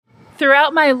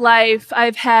Throughout my life,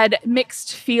 I've had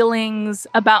mixed feelings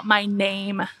about my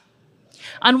name.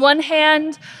 On one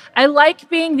hand, I like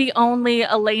being the only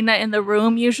Alaina in the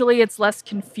room. Usually it's less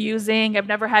confusing. I've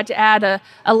never had to add a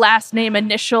last name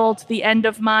initial to the end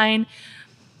of mine.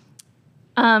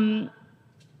 And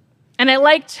I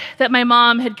liked that my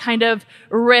mom had kind of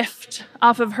riffed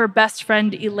off of her best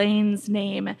friend Elaine's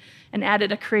name and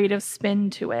added a creative spin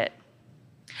to it.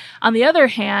 On the other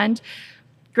hand,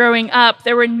 growing up,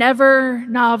 there were never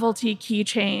novelty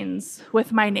keychains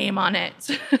with my name on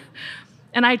it.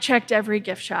 And I checked every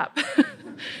gift shop,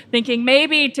 thinking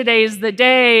maybe today's the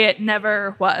day. It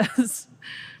never was.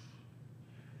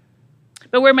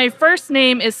 But where my first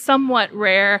name is somewhat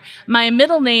rare, my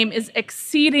middle name is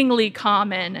exceedingly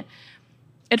common.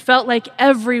 It felt like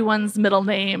everyone's middle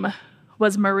name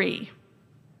was Marie.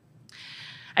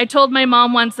 I told my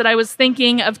mom once that I was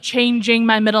thinking of changing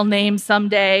my middle name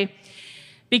someday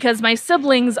because my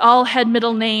siblings all had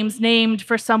middle names named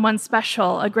for someone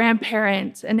special, a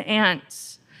grandparent, an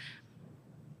aunt.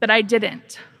 But I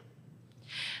didn't.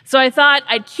 So I thought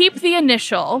I'd keep the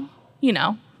initial,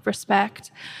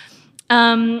 respect.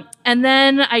 And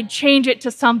then I'd change it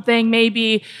to something,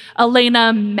 maybe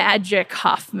Alaina Magic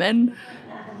Hoffman.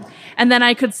 And then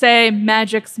I could say,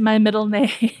 Magic's my middle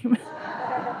name.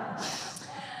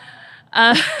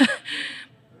 And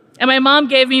my mom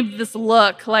gave me this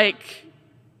look like,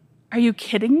 are you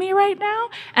kidding me right now?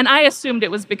 And I assumed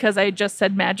it was because I just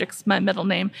said Magic's my middle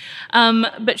name.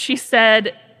 But she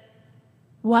said,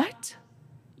 what?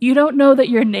 You don't know that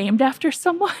you're named after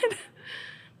someone?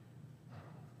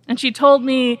 And she told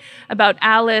me about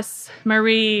Alice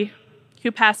Marie,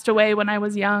 who passed away when I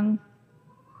was young,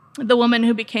 the woman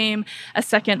who became a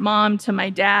second mom to my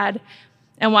dad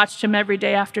and watched him every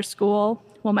day after school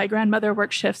while my grandmother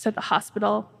worked shifts at the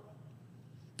hospital.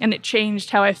 And it changed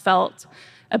how I felt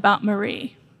about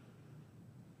Marie.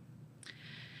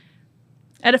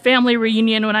 At a family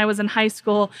reunion when I was in high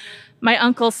school, my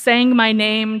uncle sang my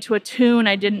name to a tune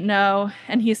I didn't know,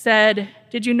 and he said,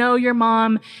 did you know your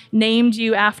mom named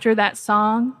you after that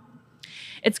song?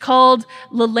 It's called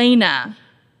Lalaina,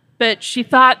 but she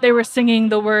thought they were singing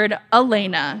the word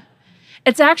Alaina.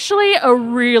 It's actually a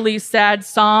really sad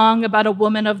song about a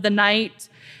woman of the night,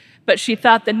 but she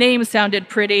thought the name sounded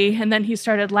pretty, and then he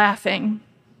started laughing.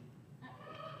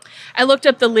 I looked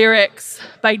up the lyrics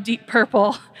by Deep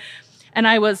Purple, and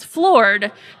I was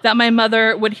floored that my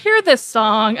mother would hear this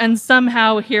song and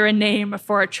somehow hear a name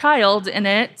for a child in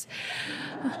it.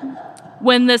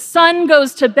 When the sun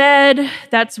goes to bed,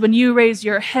 that's when you raise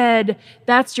your head.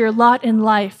 That's your lot in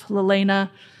life, Lalaina.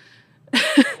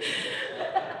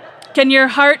 Can your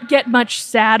heart get much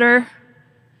sadder?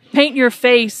 Paint your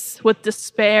face with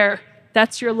despair.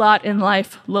 That's your lot in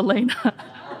life, Lalaina.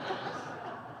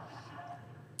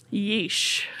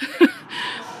 Yeesh.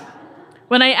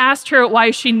 When I asked her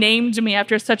why she named me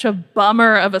after such a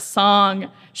bummer of a song,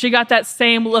 she got that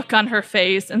same look on her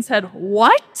face and said,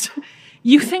 what?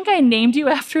 You think I named you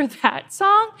after that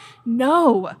song?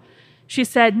 No. She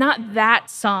said, not that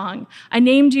song. I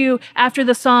named you after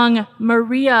the song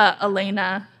Maria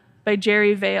Alaina by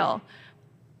Jerry Vale.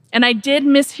 And I did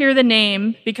mishear the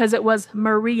name because it was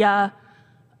Maria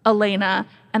Alaina,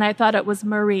 and I thought it was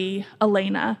Marie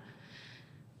Alaina.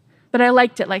 But I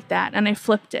liked it like that, and I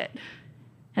flipped it.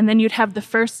 And then you'd have the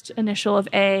first initial of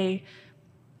A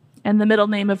and the middle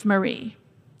name of Marie,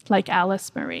 like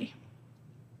Alice Marie.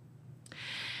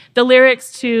 The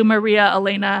lyrics to Maria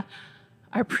Alaina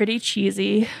are pretty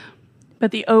cheesy,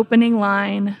 but the opening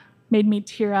line made me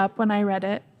tear up when I read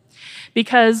it.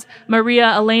 Because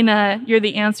Maria Alaina, you're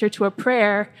the answer to a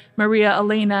prayer. Maria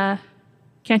Alaina,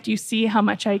 can't you see how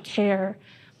much I care?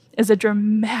 Is a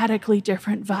dramatically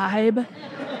different vibe.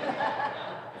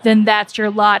 Then that's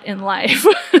your lot in life.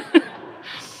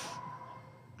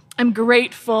 I'm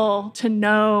grateful to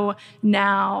know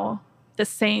now the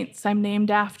saints I'm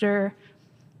named after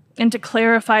and to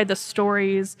clarify the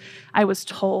stories I was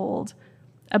told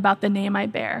about the name I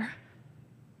bear.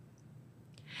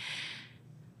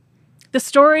 The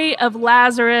story of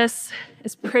Lazarus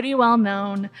is pretty well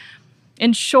known.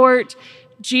 In short,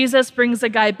 Jesus brings a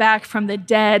guy back from the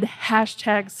dead,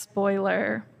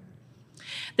 #spoiler.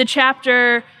 The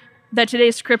chapter that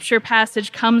today's scripture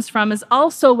passage comes from is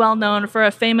also well known for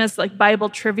a famous Bible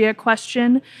trivia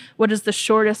question. What is the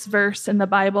shortest verse in the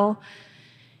Bible?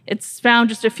 It's found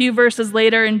just a few verses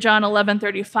later in John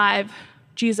 11:35.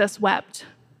 Jesus wept.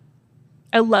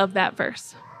 I love that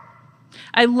verse.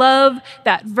 I love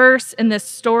that verse in this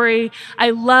story.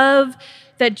 I love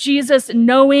that Jesus,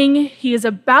 knowing he is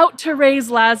about to raise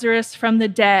Lazarus from the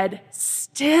dead,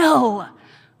 still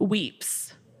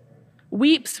weeps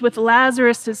weeps with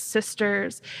Lazarus'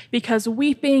 sisters, because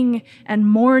weeping and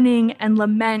mourning and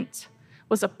lament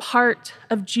was a part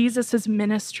of Jesus'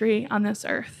 ministry on this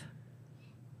earth.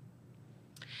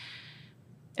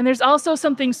 And there's also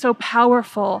something so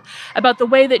powerful about the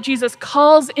way that Jesus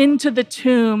calls into the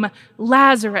tomb,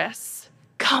 Lazarus,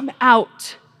 come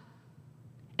out.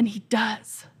 And he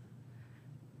does.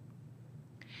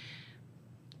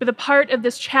 But the part of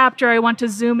this chapter I want to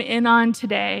zoom in on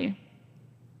today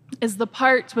is the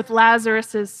part with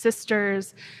Lazarus'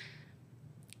 sisters,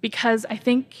 because I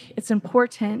think it's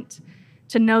important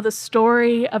to know the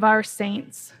story of our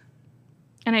saints.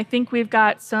 And I think we've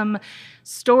got some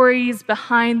stories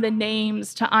behind the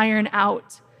names to iron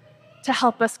out to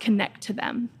help us connect to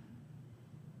them.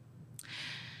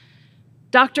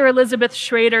 Dr. Elizabeth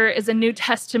Schrader is a New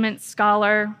Testament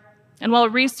scholar, and while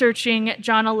researching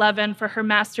John 11 for her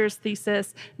master's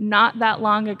thesis not that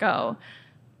long ago,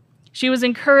 she was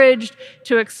encouraged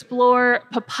to explore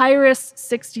Papyrus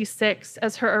 66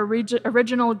 as her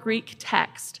original Greek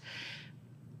text,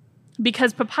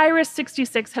 because Papyrus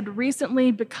 66 had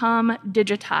recently become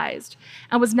digitized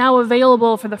and was now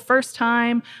available for the first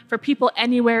time for people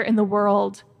anywhere in the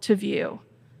world to view.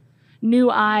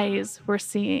 New eyes were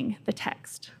seeing the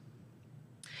text.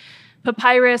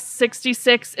 Papyrus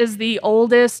 66 is the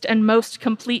oldest and most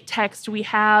complete text we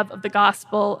have of the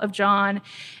Gospel of John.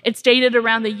 It's dated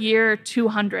around the year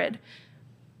 200.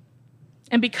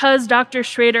 And because Dr.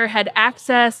 Schrader had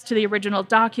access to the original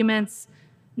documents,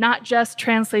 not just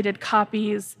translated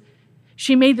copies,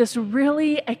 she made this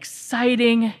really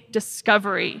exciting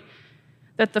discovery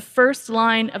that the first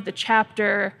line of the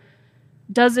chapter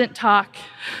doesn't talk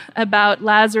about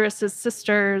Lazarus'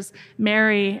 sisters,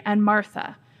 Mary and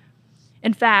Martha.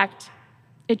 In fact,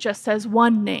 it just says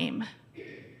one name,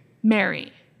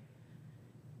 Mary.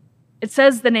 It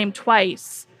says the name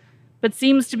twice, but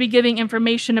seems to be giving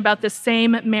information about the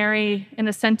same Mary in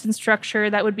a sentence structure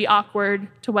that would be awkward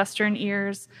to Western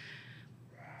ears.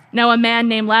 Now, a man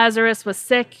named Lazarus was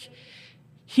sick.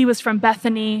 He was from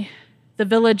Bethany, the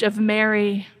village of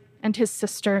Mary and his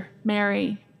sister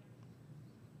Mary.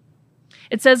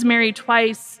 It says Mary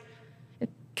twice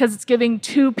because it's giving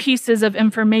two pieces of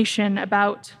information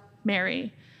about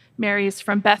Mary. Mary's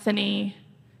from Bethany.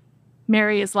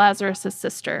 Mary is Lazarus'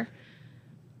 sister.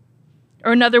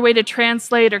 Or another way to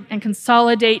translate and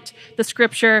consolidate the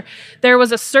scripture, there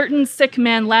was a certain sick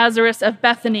man, Lazarus of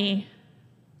Bethany,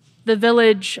 the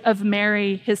village of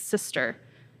Mary, his sister.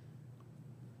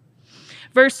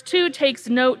 Verse 2 takes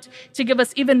note to give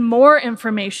us even more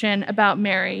information about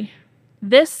Mary.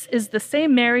 This is the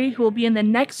same Mary who will be in the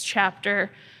next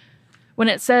chapter when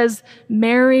it says,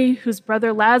 Mary, whose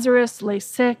brother Lazarus lay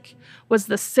sick, was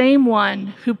the same one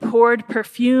who poured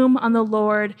perfume on the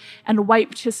Lord and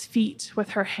wiped his feet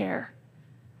with her hair.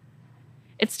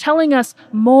 It's telling us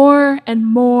more and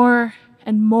more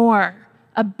and more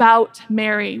about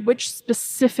Mary, which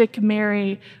specific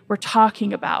Mary we're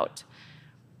talking about.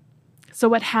 So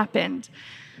what happened?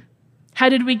 How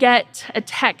did we get a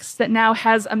text that now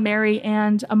has a Mary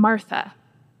and a Martha?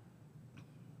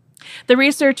 The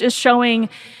research is showing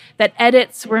that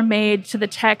edits were made to the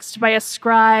text by a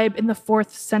scribe in the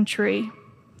 4th century.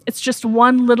 It's just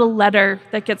one little letter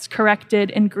that gets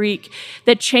corrected in Greek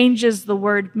that changes the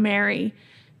word Mary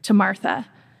to Martha.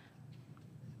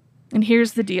 And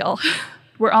here's the deal.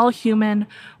 We're all human,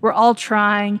 we're all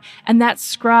trying, and that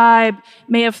scribe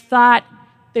may have thought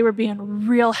they were being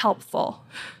real helpful,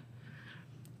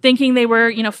 thinking they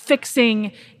were,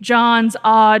 fixing John's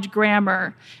odd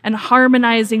grammar and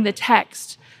harmonizing the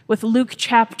text with Luke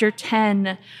chapter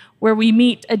 10, where we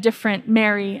meet a different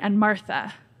Mary and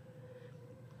Martha.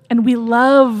 And we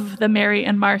love the Mary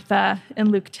and Martha in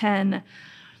Luke 10.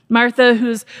 Martha,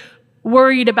 who's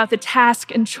worried about the task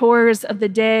and chores of the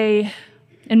day,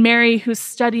 and Mary, who's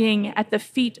studying at the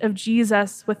feet of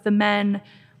Jesus with the men.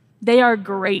 They are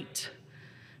great.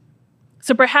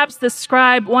 So perhaps the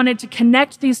scribe wanted to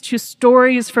connect these two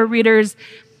stories for readers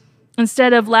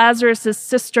instead of Lazarus'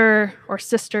 sister or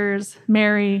sisters,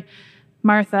 Mary,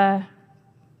 Martha,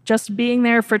 just being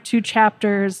there for 2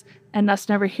 chapters and us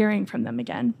never hearing from them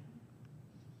again.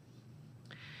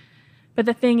 But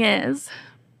the thing is,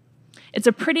 it's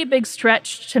a pretty big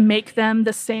stretch to make them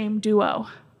the same duo.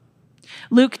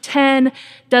 Luke 10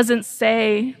 doesn't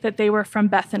say that they were from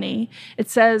Bethany. It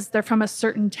says they're from a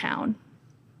certain town.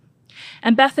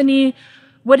 And Bethany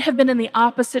would have been in the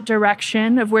opposite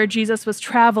direction of where Jesus was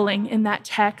traveling in that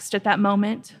text at that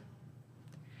moment.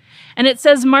 And it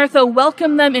says Martha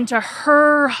welcomed them into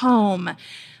her home.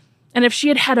 And if she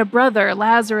had had a brother,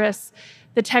 Lazarus,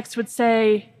 the text would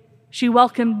say she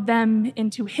welcomed them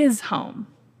into his home.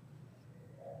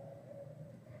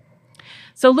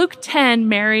 So Luke 10,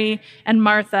 Mary and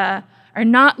Martha are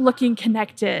not looking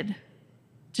connected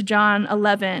to John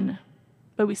 11,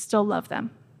 but we still love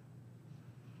them.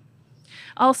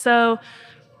 Also,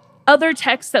 other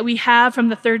texts that we have from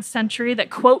the 3rd century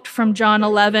that quote from John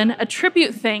 11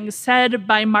 attribute things said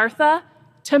by Martha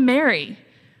to Mary,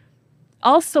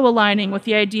 also aligning with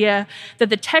the idea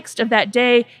that the text of that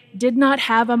day did not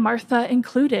have a Martha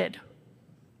included.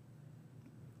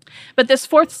 But this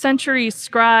 4th century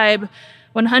scribe,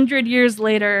 100 years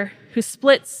later, who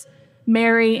splits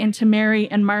Mary into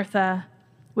Mary and Martha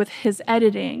with his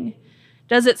editing,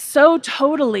 does it so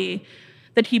totally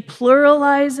that he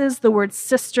pluralizes the word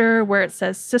sister where it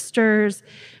says sisters.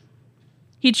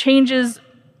 He pluralizes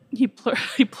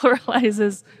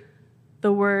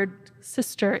the word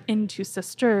sister into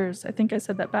sisters. I think I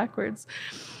said that backwards.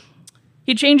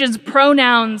 He changes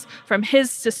pronouns from his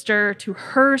sister to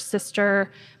her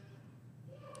sister.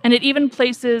 And it even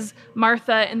places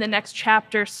Martha in the next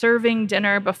chapter serving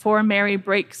dinner before Mary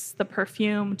breaks the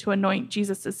perfume to anoint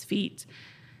Jesus' feet,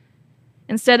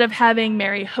 instead of having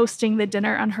Mary hosting the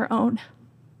dinner on her own.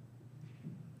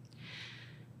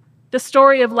 The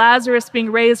story of Lazarus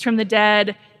being raised from the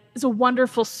dead is a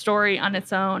wonderful story on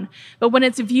its own, but when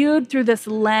it's viewed through this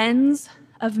lens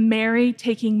of Mary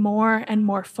taking more and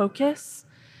more focus,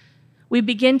 we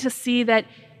begin to see that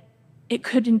it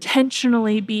could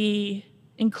intentionally be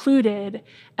included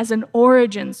as an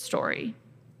origin story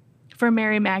for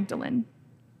Mary Magdalene.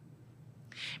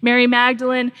 Mary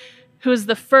Magdalene, who is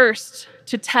the first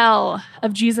to tell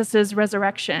of Jesus'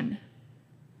 resurrection,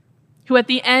 who at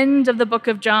the end of the book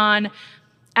of John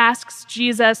asks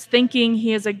Jesus, thinking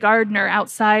he is a gardener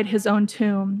outside his own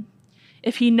tomb,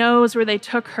 if he knows where they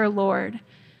took her Lord.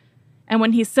 And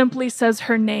when he simply says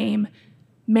her name,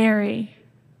 Mary,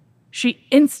 she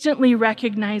instantly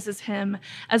recognizes him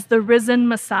as the risen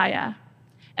Messiah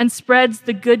and spreads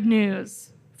the good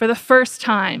news for the first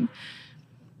time.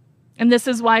 And this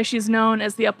is why she's known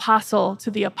as the apostle to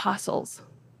the apostles.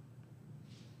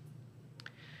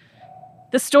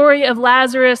 The story of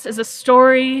Lazarus is a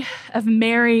story of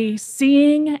Mary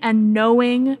seeing and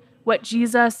knowing what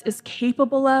Jesus is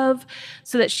capable of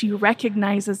so that she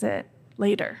recognizes it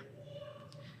later.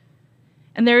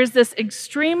 And there is this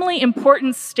extremely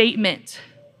important statement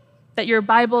that your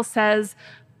Bible says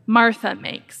Martha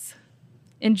makes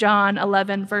in John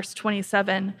 11, verse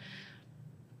 27.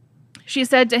 She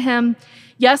said to him,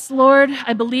 "Yes, Lord,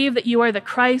 I believe that you are the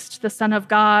Christ, the Son of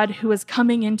God, who is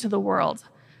coming into the world."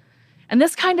 And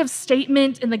this kind of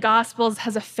statement in the Gospels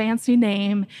has a fancy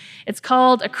name. It's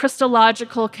called a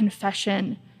Christological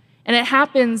confession, and it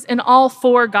happens in all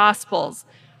 4 Gospels.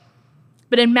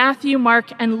 But in Matthew,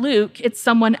 Mark, and Luke, it's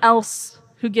someone else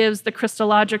who gives the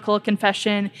Christological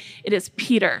confession. It is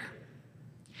Peter.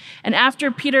 And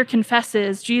after Peter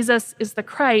confesses Jesus is the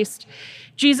Christ,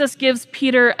 Jesus gives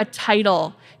Peter a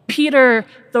title, Peter,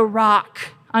 the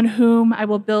rock on whom I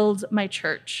will build my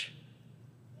church.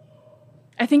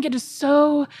 I think it is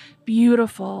so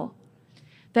beautiful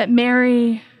that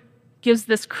Mary gives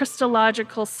this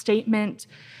Christological statement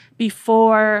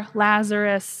before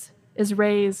Lazarus is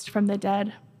raised from the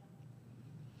dead.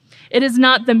 It is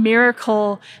not the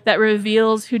miracle that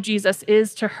reveals who Jesus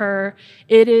is to her.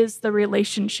 It is the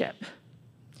relationship.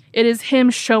 It is him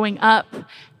showing up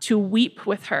to weep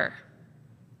with her.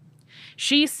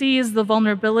 She sees the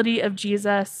vulnerability of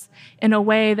Jesus in a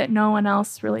way that no one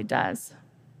else really does.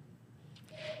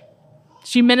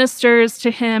 She ministers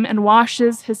to him and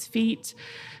washes his feet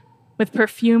with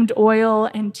perfumed oil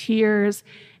and tears,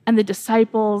 and the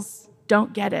disciples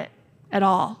don't get it at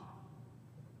all.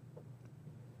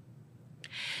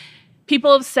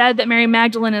 People have said that Mary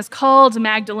Magdalene is called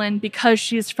Magdalene because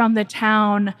she's from the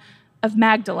town of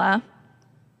Magdala.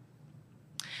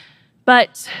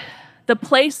 But the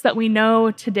place that we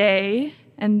know today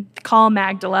and call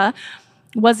Magdala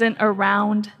wasn't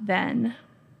around then.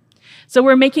 So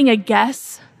we're making a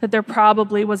guess that there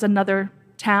probably was another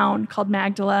town called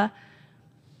Magdala.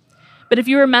 But if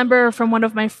you remember from one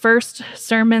of my first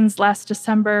sermons last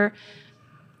December,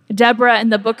 Deborah in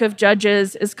the book of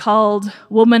Judges is called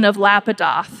Woman of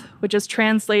Lapidoth, which is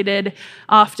translated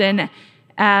often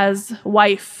as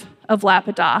wife of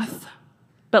Lapidoth.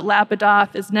 But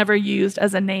Lapidoth is never used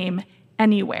as a name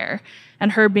anywhere,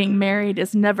 and her being married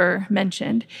is never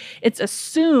mentioned. It's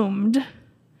assumed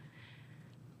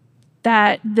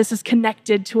that this is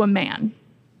connected to a man.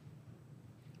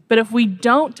 But if we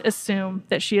don't assume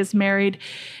that she is married,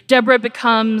 Deborah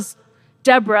becomes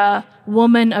Deborah,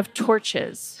 woman of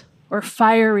torches, or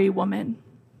fiery woman.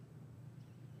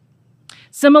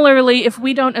 Similarly, if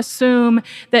we don't assume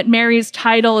that Mary's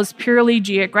title is purely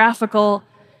geographical,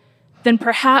 then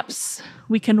perhaps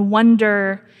we can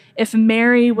wonder if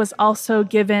Mary was also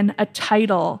given a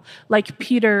title like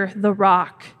Peter the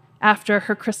Rock after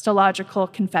her Christological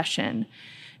confession,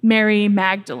 Mary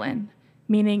Magdalene,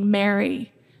 meaning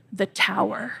Mary the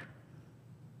Tower.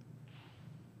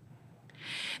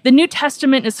 The New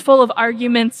Testament is full of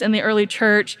arguments in the early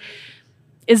church.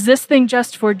 Is this thing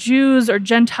just for Jews or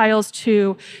Gentiles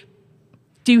too?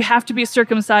 Do you have to be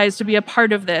circumcised to be a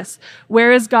part of this?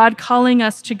 Where is God calling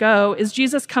us to go? Is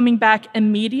Jesus coming back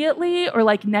immediately or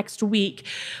like next week?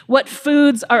 What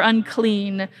foods are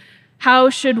unclean? How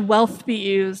should wealth be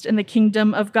used in the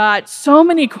kingdom of God? So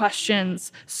many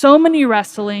questions, so many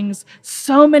wrestlings,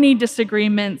 so many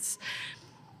disagreements.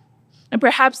 And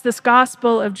perhaps this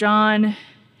Gospel of John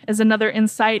is another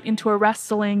insight into a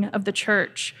wrestling of the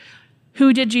church.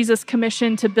 Who did Jesus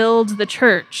commission to build the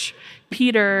church?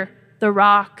 Peter, the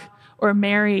rock, or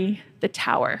Mary, the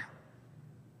tower?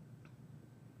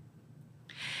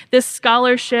 This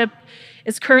scholarship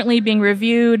is currently being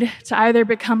reviewed to either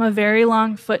become a very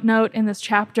long footnote in this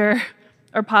chapter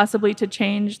or possibly to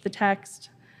change the text.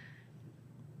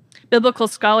 Biblical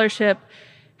scholarship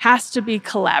has to be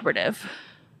collaborative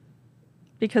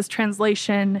because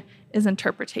translation is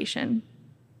interpretation.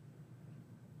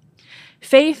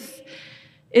 Faith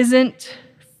isn't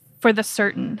for the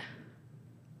certain.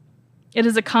 It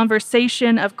is a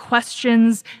conversation of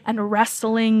questions and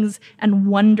wrestlings and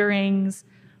wonderings.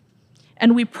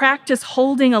 And we practice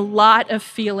holding a lot of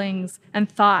feelings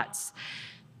and thoughts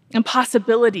and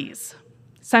possibilities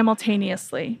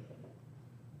simultaneously.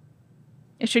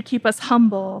 It should keep us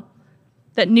humble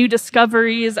that new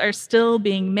discoveries are still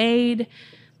being made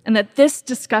and that this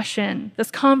discussion, this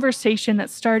conversation that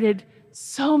started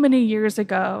so many years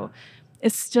ago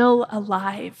is still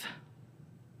alive.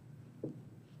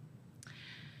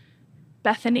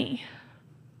 Bethany,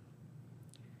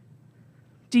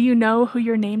 do you know who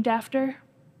you're named after?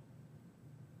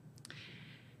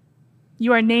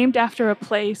 You are named after a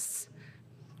place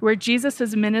where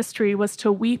Jesus' ministry was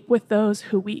to weep with those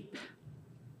who weep.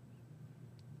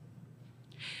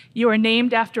 You are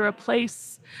named after a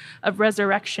place of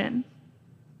resurrection,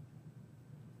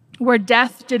 where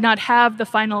death did not have the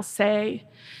final say,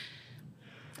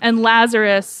 and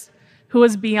Lazarus, who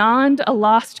was beyond a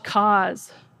lost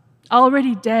cause,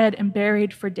 already dead and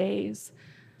buried for days,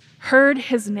 heard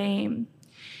his name,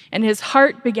 and his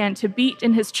heart began to beat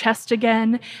in his chest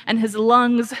again, and his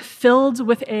lungs filled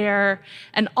with air,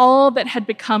 and all that had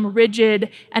become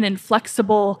rigid and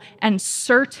inflexible and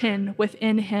certain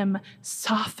within him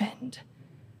softened.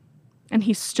 And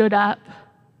he stood up,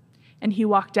 and he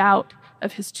walked out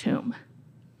of his tomb.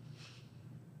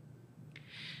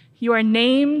 You are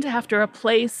named after a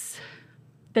place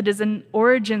that is an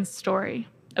origin story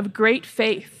of great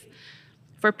faith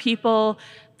for people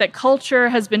that culture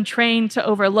has been trained to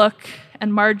overlook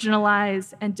and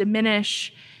marginalize and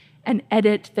diminish and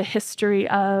edit the history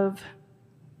of,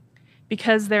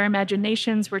 because their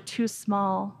imaginations were too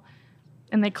small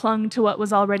and they clung to what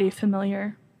was already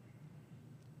familiar.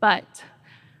 But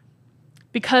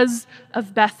because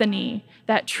of Bethany,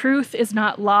 that truth is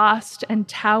not lost and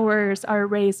towers are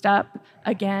raised up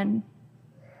again.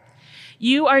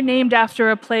 You are named after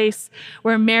a place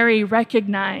where Mary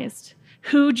recognized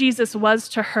who Jesus was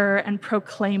to her and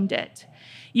proclaimed it.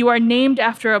 You are named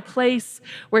after a place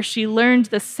where she learned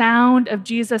the sound of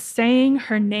Jesus saying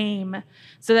her name,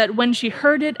 so that when she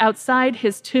heard it outside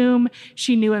his tomb,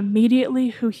 she knew immediately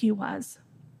who he was.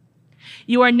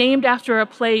 You are named after a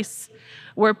place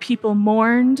where people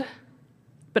mourned,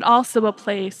 but also a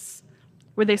place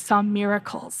where they saw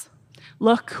miracles.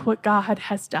 Look what God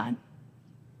has done.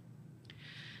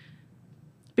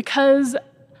 Because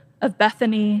of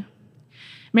Bethany,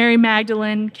 Mary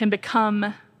Magdalene can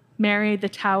become Mary the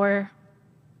Tower.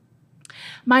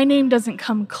 My name doesn't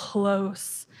come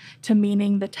close to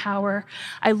meaning the tower.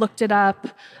 I looked it up.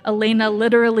 Alaina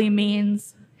literally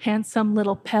means handsome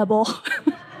little pebble.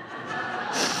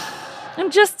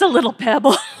 I'm just a little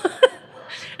pebble.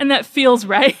 And that feels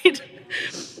right.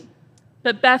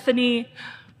 But Bethany,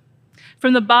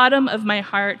 from the bottom of my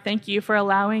heart, thank you for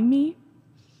allowing me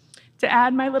to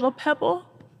add my little pebble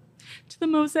to the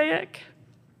mosaic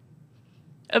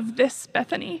of this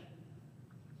Bethany.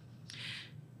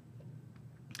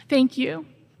 Thank you.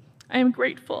 I am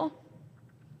grateful.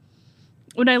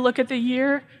 When I look at the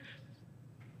year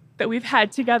that we've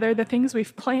had together, the things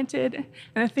we've planted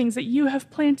and the things that you have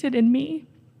planted in me,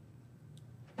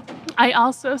 I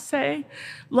also say,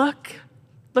 look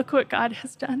what God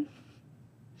has done.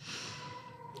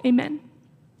 Amen.